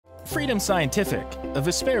Freedom Scientific, a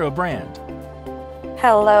Vispero brand.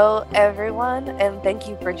 Hello, everyone, and thank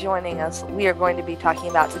you for joining us. We are going to be talking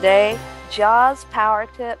about today JAWS power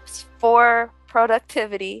tips for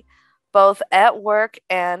productivity, both at work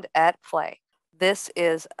and at play. This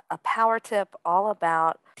is a power tip all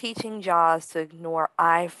about teaching JAWS to ignore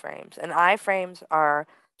iframes. And iframes are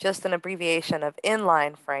just an abbreviation of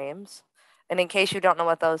inline frames. And in case you don't know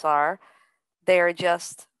what those are, they are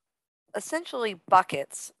just essentially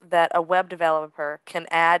buckets that a web developer can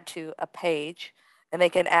add to a page, and they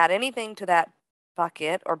can add anything to that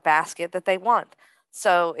bucket or basket that they want.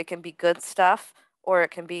 So it can be good stuff, or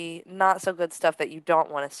it can be not so good stuff that you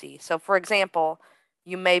don't want to see. So for example,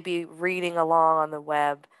 you may be reading along on the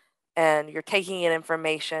web and you're taking in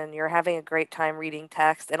information, you're having a great time reading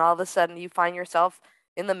text, and all of a sudden you find yourself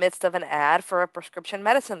in the midst of an ad for a prescription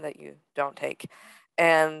medicine that you don't take.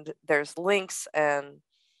 And there's links and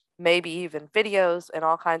maybe even videos and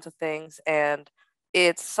all kinds of things. And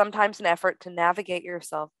it's sometimes an effort to navigate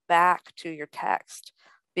yourself back to your text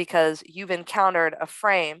because you've encountered a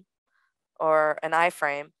frame or an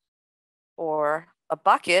iframe or a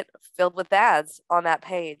bucket filled with ads on that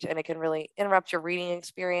page, and it can really interrupt your reading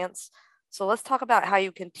experience. So let's talk about how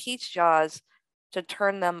you can teach JAWS to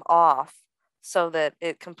turn them off so that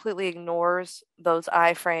it completely ignores those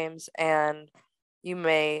iframes and you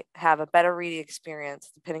may have a better reading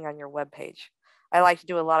experience depending on your web page. I like to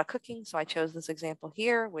do a lot of cooking, so I chose this example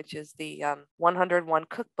here, which is the 101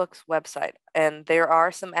 Cookbooks website. And there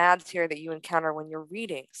are some ads here that you encounter when you're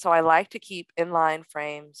reading. So I like to keep inline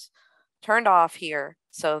frames turned off here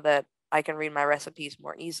so that I can read my recipes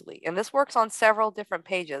more easily. And this works on several different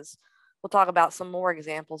pages. We'll talk about some more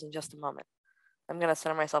examples in just a moment. I'm going to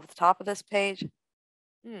center myself at the top of this page.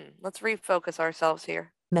 Let's refocus ourselves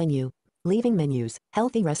here. Menu. Leaving menus.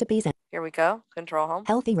 Healthy recipes and Here we go. Control home.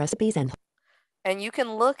 healthy recipes and you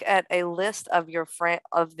can look at a list of your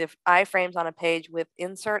of the iframes on a page with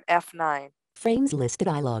insert F9. frames list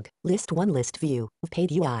dialog. List 1 list view.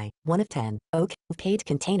 Paid UI. 1 of 10. OK. Paid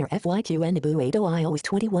container FYQ Nabu 8 OI always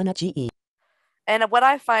 21 at GE. And what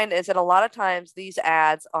I find is that a lot of times these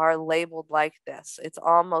ads are labeled like this. It's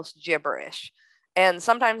almost gibberish. And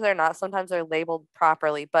sometimes they're not. Sometimes they're labeled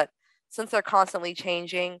properly. But since they're constantly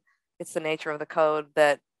changing, it's the nature of the code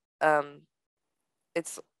that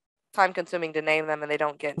it's time consuming to name them and they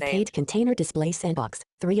don't get named. Paid container display sandbox.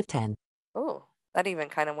 3 of 10. Oh, that even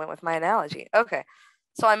kind of went with my analogy. Okay.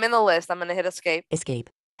 So I'm in the list. I'm going to hit escape. Escape.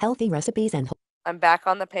 Healthy recipes and I'm back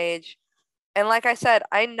on the page. And like I said,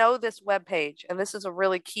 I know this web page, and this is a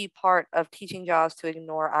really key part of teaching JAWS to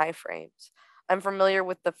ignore iframes. I'm familiar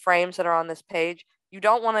with the frames that are on this page. You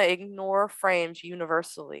don't want to ignore frames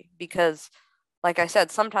universally because, like I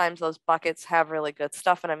said, sometimes those buckets have really good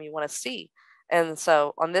stuff in them you want to see. And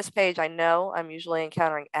so on this page, I know I'm usually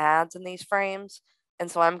encountering ads in these frames. And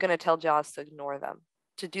so I'm going to tell JAWS to ignore them.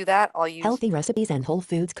 To do that, I'll use healthy recipes and whole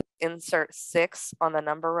foods. insert 6 on the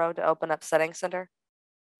number row to open up Settings Center.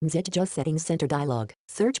 JAWS Settings Center dialog.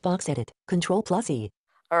 Search box edit. Control plus E.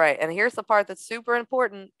 All right. And here's the part that's super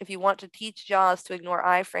important. If you want to teach JAWS to ignore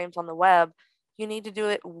iframes on the web, you need to do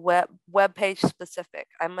it web page specific.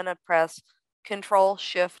 I'm going to press Control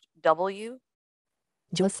Shift W.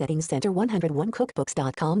 JAWS Settings Center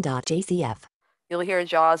 101cookbooks.com.jcf. You'll hear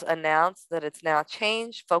JAWS announce that it's now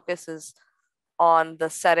changed. Focus is on the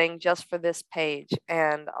setting just for this page.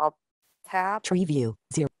 And I'll tap. Tree view.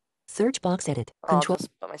 0. Search box edit. Control. I'll just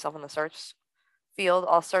put myself in the search field.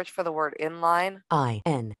 I'll search for the word inline.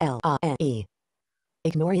 INLINE.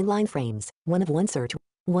 Ignore inline frames. 1 of 1 search.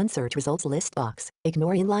 1 search results list box.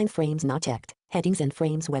 Ignore inline frames not checked. Headings and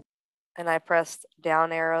frames web. And I pressed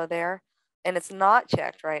down arrow there. And it's not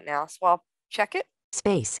checked right now. So I'll check it.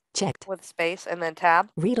 Space. Checked. With space and then tab.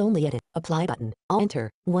 Read only edit. Apply button. Enter.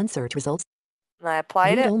 1 search results. And I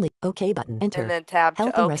applied Read it. only. OK button. Enter. And then tab to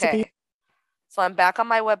healthy OK. Recipe. So I'm back on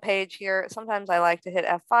my web page here. Sometimes I like to hit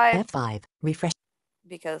F5. F5. Refresh.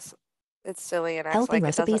 Because it's silly and acts healthy like it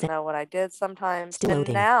recipes doesn't know what I did sometimes. Still And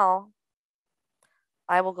loading. now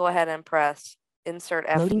I will go ahead and press insert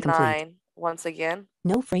Loading complete. F9 once again.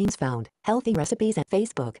 No frames found. Healthy recipes at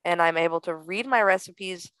Facebook. And I'm able to read my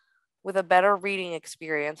recipes with a better reading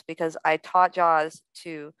experience because I taught JAWS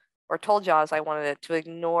to, or told JAWS I wanted it to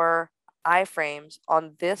ignore iframes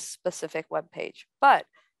on this specific web page. But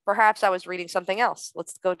perhaps I was reading something else.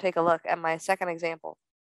 Let's go take a look at my second example.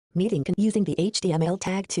 Meeting using the HTML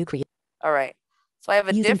tag to create. All right. So I have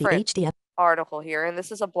a Using different article here, and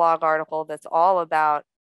this is a blog article that's all about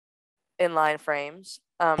inline frames.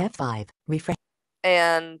 F5. Refresh.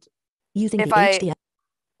 And Using if the I HTML.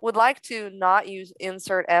 would like to not use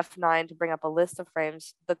insert F9 to bring up a list of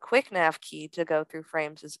frames, the Quick Nav key to go through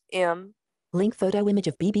frames is M. Link photo image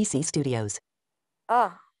of BBC Studios.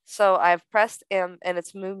 So I've pressed M and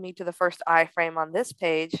it's moved me to the first iframe on this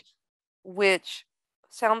page, which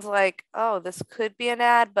sounds like, oh, this could be an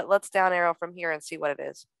ad, but let's down arrow from here and see what it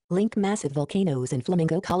is. Link massive volcanoes in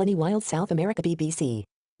Flamingo Colony, Wild South America, BBC.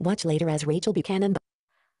 Watch later as Rachel Buchanan.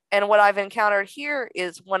 And what I've encountered here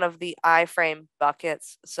is one of the iframe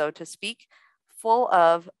buckets, so to speak, full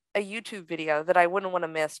of a YouTube video that I wouldn't want to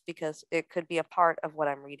miss because it could be a part of what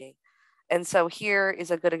I'm reading. And so here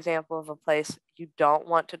is a good example of a place you don't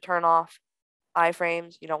want to turn off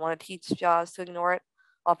iframes. You don't want to teach JAWS to ignore it.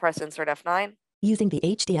 I'll press insert F9. Using the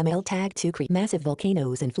HTML tag to create massive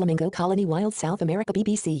volcanoes in Flamingo Colony, Wild South America,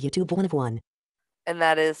 BBC YouTube 1 of 1. And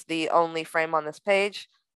that is the only frame on this page.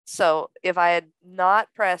 So if I had not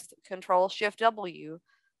pressed Control-Shift-W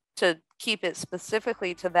to keep it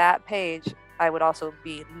specifically to that page, I would also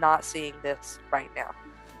be not seeing this right now.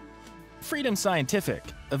 Freedom Scientific,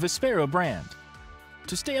 a Vispero brand.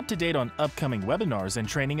 To stay up to date on upcoming webinars and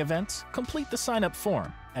training events, complete the sign-up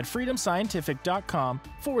form at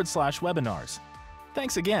freedomscientific.com/webinars.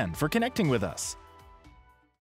 Thanks again for connecting with us.